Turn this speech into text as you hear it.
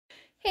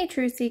Hey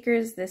Truth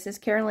Seekers, this is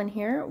Carolyn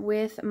here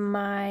with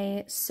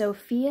my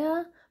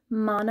Sophia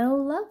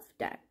Mono-Love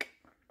deck.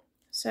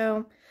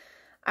 So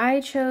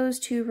I chose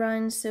to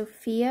run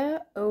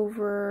Sophia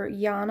over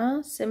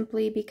Yana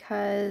simply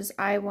because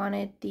I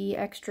wanted the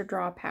extra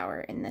draw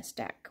power in this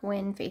deck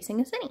when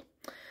facing a Cine,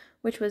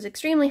 which was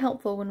extremely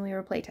helpful when we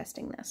were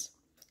playtesting this.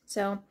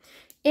 So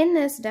in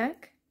this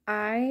deck,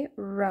 I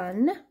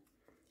run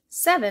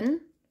 7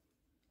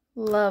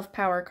 love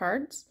power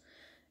cards.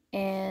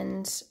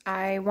 And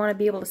I want to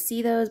be able to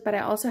see those, but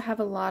I also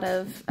have a lot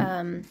of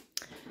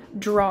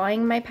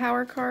drawing my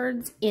power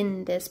cards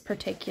in this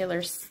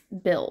particular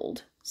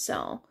build.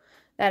 So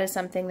that is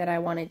something that I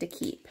wanted to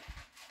keep.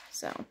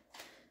 So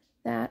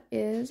that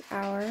is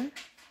our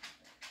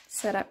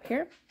setup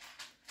here.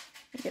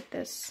 Let me get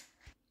this.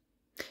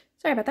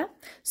 Sorry about that.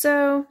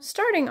 So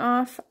starting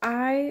off,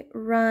 I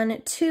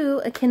run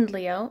 2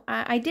 Akindleo.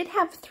 I did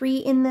have 3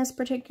 in this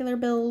particular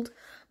build,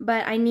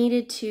 but I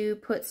needed to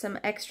put some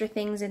extra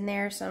things in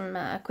there, some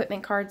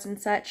equipment cards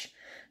and such.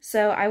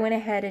 So I went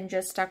ahead and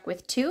just stuck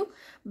with 2.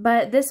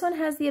 But this one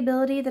has the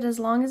ability that as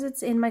long as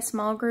it's in my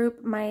small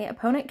group, my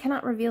opponent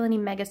cannot reveal any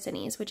Mega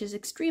Cinis, which is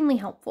extremely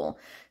helpful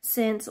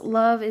since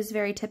love is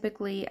very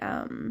typically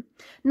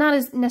not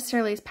as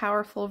necessarily as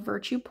powerful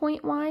virtue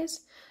point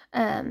wise.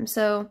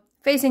 So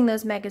facing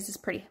those megas is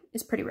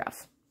pretty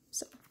rough.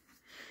 So.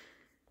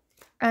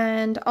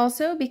 And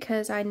also,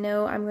 because I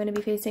know I'm going to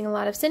be facing a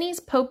lot of Cinis,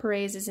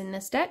 Potpourris is in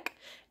this deck,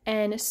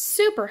 and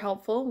super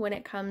helpful when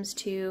it comes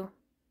to,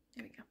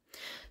 there we go,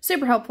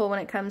 super helpful when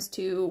it comes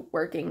to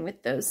working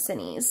with those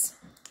Cinis.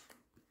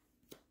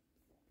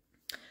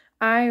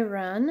 I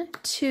run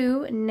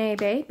 2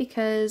 Nebe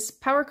because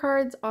power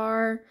cards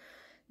are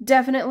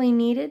definitely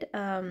needed.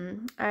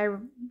 I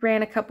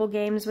ran a couple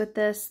games with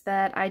this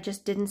that I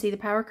just didn't see the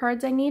power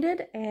cards I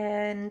needed,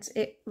 and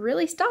it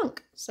really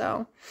stunk,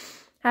 so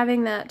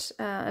having that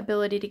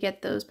ability to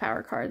get those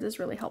power cards is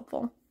really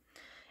helpful.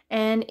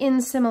 And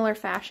in similar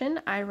fashion,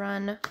 I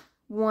run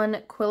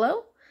 1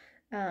 Quillo,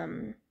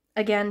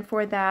 again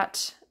for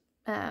that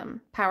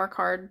power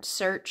card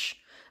search,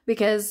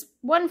 because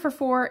 1 for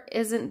 4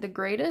 isn't the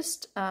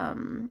greatest,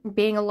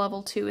 being a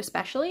level 2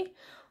 especially,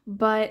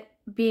 but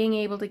being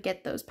able to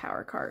get those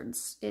power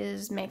cards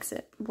makes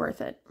it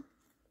worth it.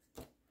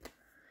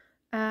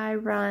 I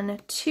run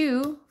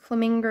 2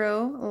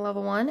 Flamingo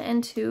level 1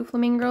 and 2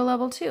 Flamingo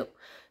level 2.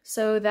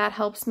 So that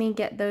helps me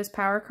get those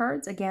power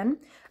cards again.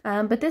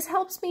 But this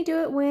helps me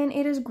do it when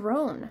it is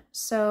grown.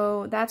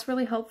 So that's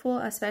really helpful,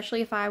 especially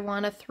if I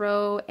want to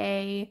throw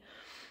a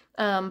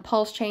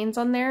Pulse Chains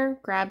on there,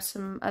 grab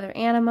some other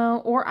Animo,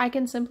 or I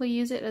can simply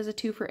use it as a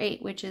 2 for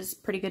 8, which is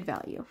pretty good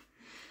value.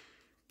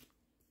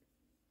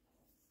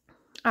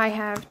 I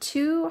have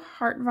 2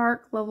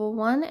 Heartvark level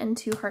 1 and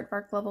 2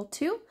 Heartvark level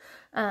 2.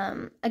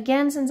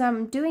 Again, since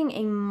I'm doing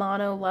a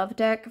mono love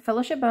deck,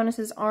 fellowship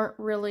bonuses aren't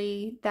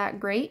really that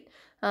great,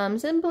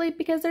 simply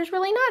because there's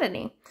really not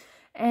any.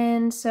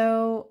 And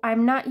so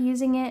I'm not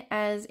using it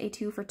as a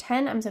 2 for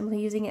 10, I'm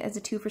simply using it as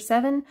a 2 for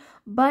 7,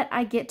 but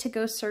I get to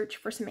go search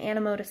for some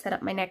Animo to set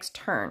up my next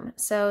turn.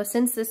 So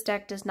since this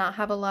deck does not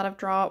have a lot of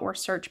draw or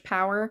search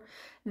power,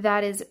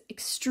 that is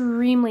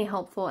extremely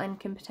helpful and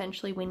can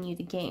potentially win you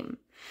the game.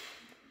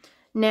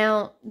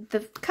 Now, the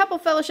couple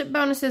fellowship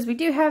bonuses we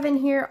do have in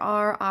here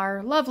are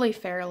our lovely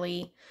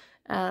Fairly,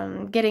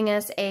 getting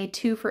us a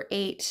 2 for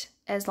 8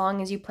 as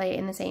long as you play it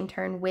in the same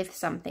turn with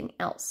something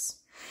else.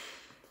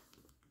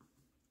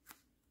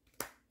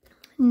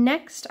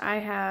 Next, I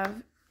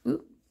have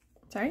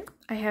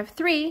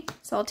 3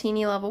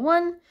 Saltini level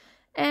 1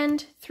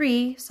 and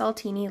 3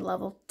 Saltini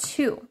level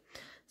 2.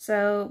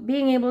 So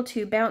being able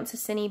to bounce a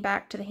Cine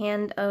back to the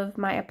hand of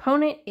my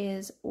opponent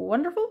is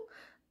wonderful.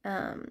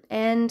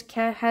 And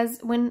has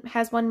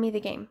won me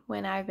the game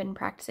when I've been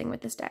practicing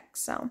with this deck.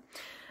 So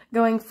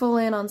going full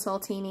in on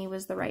Saltini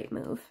was the right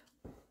move.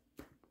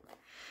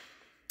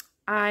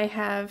 I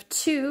have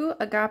 2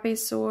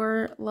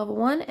 Agapesaur level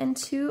 1 and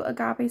 2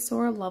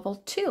 Agapesaur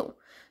level 2.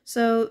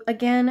 So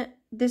again,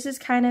 this is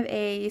kind of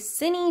a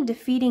Cine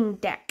defeating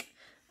deck.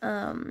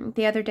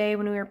 The other day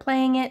when we were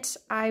playing it,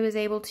 I was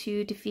able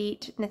to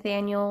defeat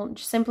Nathaniel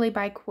simply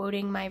by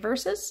quoting my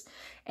verses,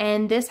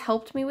 and this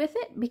helped me with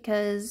it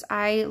because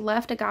I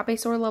left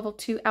Agapesaur level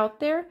 2 out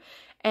there,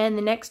 and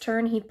the next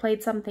turn he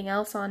played something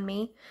else on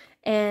me,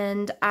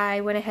 and I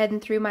went ahead and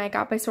threw my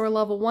Agapesaur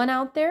level 1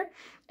 out there,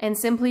 and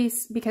simply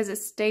because it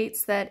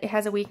states that it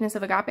has a weakness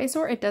of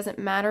Agapesaur, it doesn't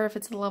matter if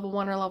it's a level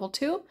 1 or level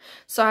 2,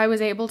 so I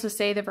was able to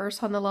say the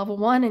verse on the level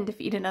 1 and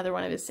defeat another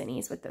one of his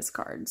Cinis with this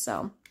card,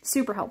 so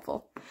super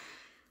helpful.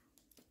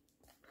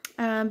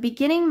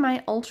 Beginning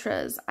my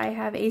Ultras, I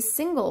have a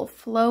single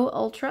Flow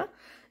Ultra.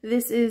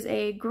 This is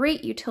a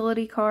great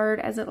utility card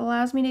as it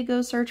allows me to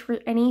go search for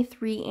any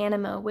 3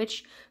 Animo,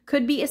 which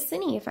could be a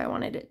Cine if I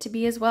wanted it to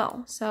be as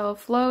well. So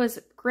Flow is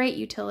great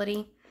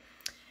utility.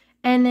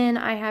 And then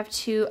I have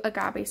 2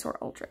 Agapesaur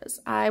Ultras.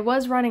 I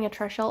was running a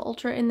Treshell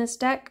Ultra in this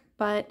deck,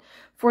 but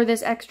for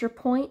this extra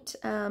point,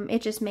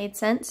 it just made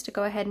sense to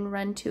go ahead and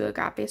run 2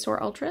 Agapesaur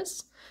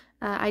Ultras.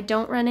 I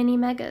don't run any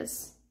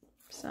Megas,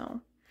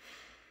 so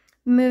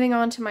Moving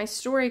on to my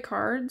story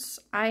cards,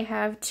 I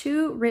have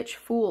 2 Rich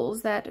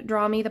Fools that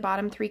draw me the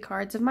bottom 3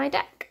 cards of my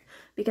deck.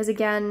 Because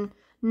again,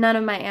 none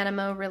of my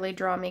Animo really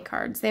draw me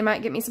cards. They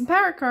might get me some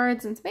power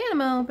cards and some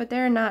Animo, but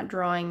they're not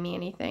drawing me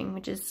anything,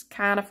 which is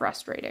kind of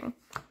frustrating.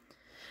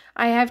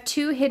 I have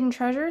 2 Hidden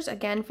Treasures,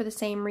 again for the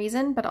same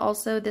reason, but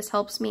also this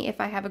helps me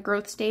if I have a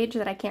growth stage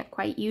that I can't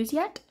quite use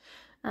yet.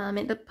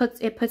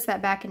 It puts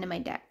that back into my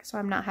deck, so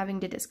I'm not having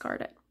to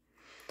discard it.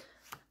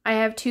 I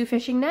have 2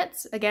 Fishing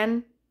Nets,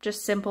 again,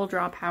 just simple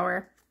draw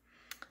power.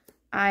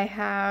 I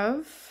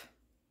have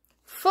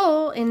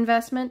full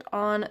investment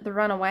on the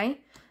Runaway,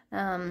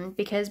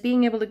 because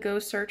being able to go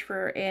search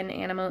for an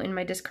Animo in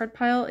my discard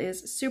pile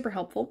is super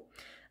helpful.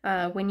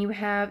 When you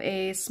have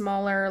a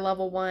smaller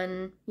level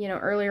 1, you know,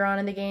 earlier on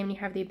in the game, you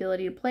have the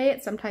ability to play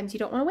it. Sometimes you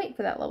don't want to wait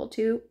for that level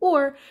 2,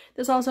 or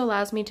this also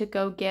allows me to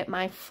go get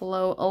my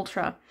Flow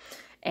Ultra,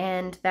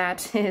 and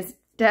that is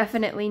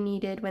definitely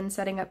needed when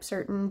setting up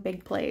certain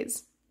big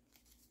plays.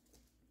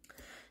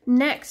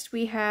 Next,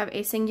 we have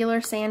a singular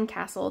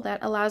sandcastle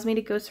that allows me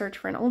to go search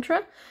for an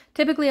Ultra.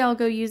 Typically, I'll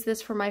go use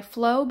this for my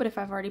Flow, but if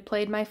I've already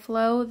played my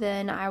Flow,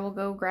 then I will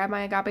go grab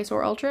my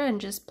Agapesaur Ultra and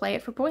just play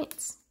it for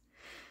points.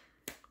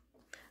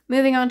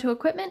 Moving on to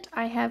equipment,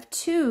 I have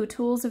 2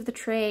 Tools of the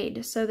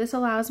Trade. So this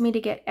allows me to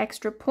get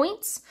extra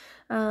points,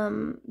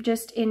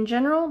 just in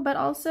general, but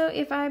also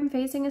if I'm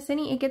facing a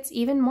Cine, it gets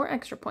even more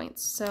extra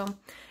points. So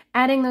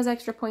adding those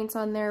extra points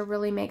on there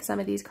really makes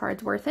some of these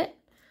cards worth it.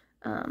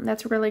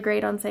 That's really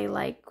great on, say,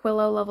 like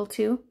Quillo level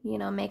 2, you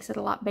know, makes it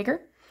a lot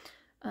bigger.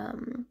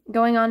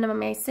 Going on to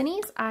my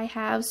Cines, I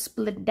have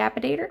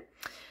Splidapidator.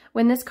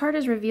 When this card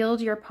is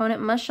revealed, your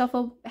opponent must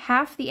shuffle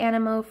half the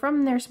Animo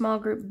from their small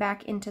group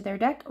back into their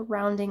deck,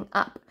 rounding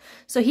up.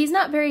 So he's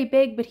not very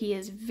big, but he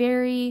is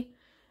very,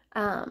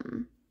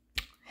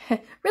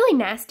 really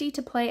nasty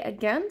to play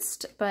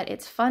against, but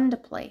it's fun to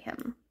play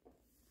him.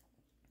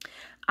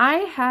 I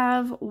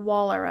have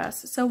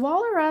Walrus. So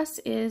Walrus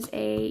is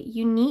a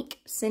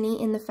unique Cine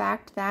in the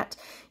fact that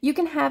you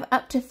can have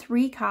up to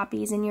 3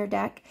 copies in your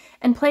deck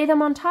and play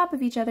them on top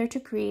of each other to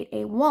create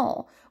a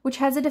wall, which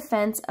has a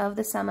defense of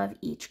the sum of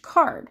each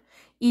card.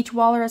 Each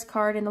Walrus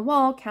card in the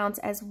wall counts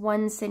as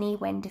 1 Cine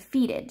when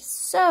defeated.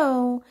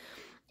 So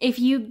if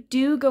you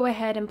do go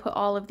ahead and put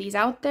all of these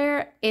out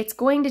there, it's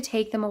going to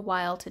take them a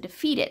while to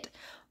defeat it,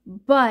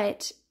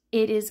 but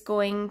it is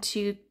going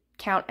to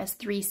count as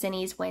 3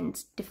 Cines when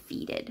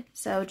defeated.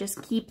 So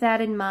just keep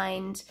that in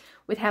mind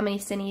with how many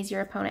Cines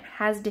your opponent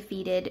has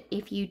defeated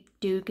if you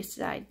do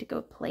decide to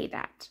go play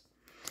that.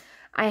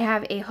 I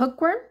have a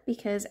Hookworm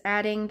because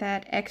adding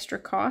that extra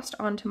cost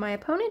onto my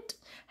opponent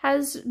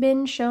has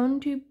been shown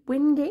to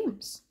win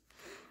games.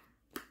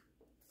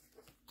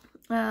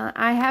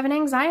 I have an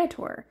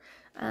Anxiator.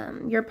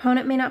 Your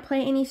opponent may not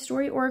play any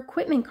story or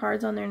equipment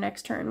cards on their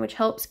next turn, which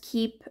helps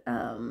keep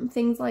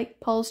things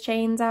like Pulse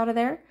Chains out of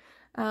there.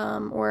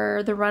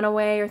 Or the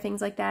Runaway or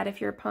things like that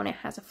if your opponent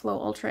has a Flow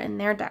Ultra in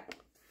their deck.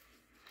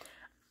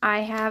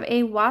 I have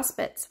a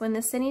Waspits. When the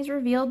Cine is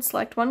revealed,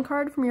 select 1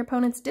 card from your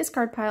opponent's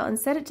discard pile and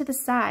set it to the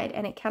side,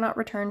 and it cannot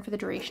return for the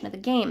duration of the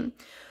game.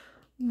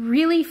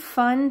 Really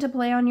fun to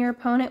play on your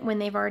opponent when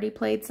they've already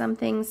played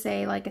something,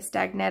 say like a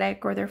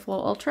Stagnetic or their Flow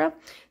Ultra.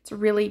 It's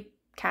really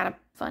kind of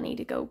funny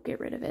to go get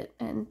rid of it,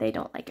 and they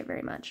don't like it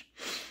very much.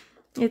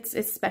 It's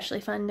especially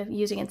fun to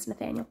use against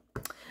Nathaniel.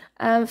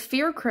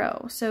 Fear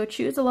Crow. So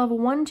choose a level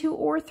 1, 2,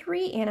 or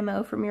 3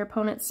 Animo from your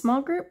opponent's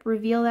small group.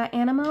 Reveal that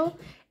Animo,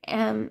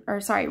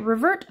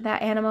 revert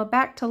that Animo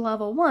back to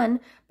level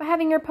 1 by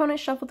having your opponent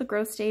shuffle the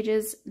growth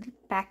stages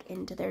back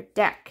into their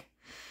deck.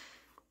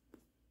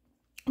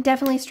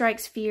 Definitely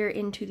strikes fear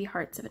into the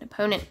hearts of an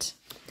opponent.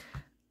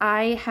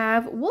 I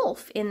have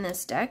Wolf in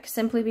this deck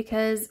simply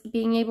because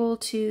being able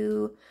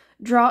to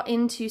draw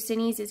into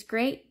Cines is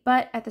great,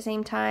 but at the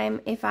same time,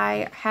 if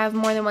I have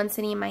more than 1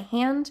 Cine in my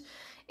hand,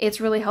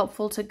 it's really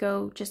helpful to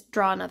go just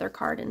draw another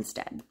card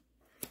instead.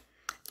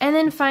 And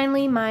then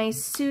finally, my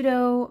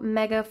pseudo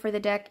mega for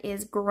the deck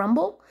is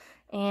Grumble,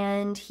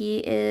 and he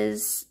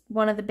is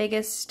one of the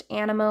biggest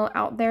Animo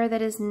out there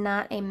that is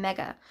not a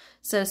mega.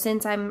 So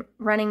since I'm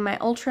running my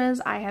Ultras,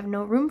 I have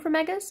no room for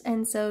megas,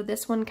 and so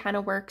this one kind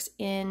of works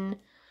in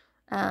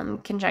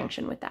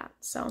conjunction with that.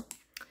 So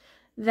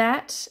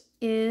that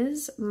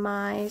is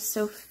my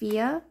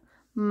Sophia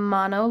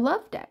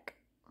Mono-Love deck.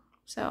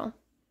 So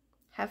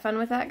have fun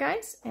with that,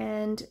 guys,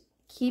 and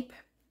keep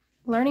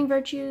learning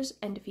virtues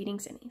and defeating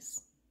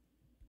Cines.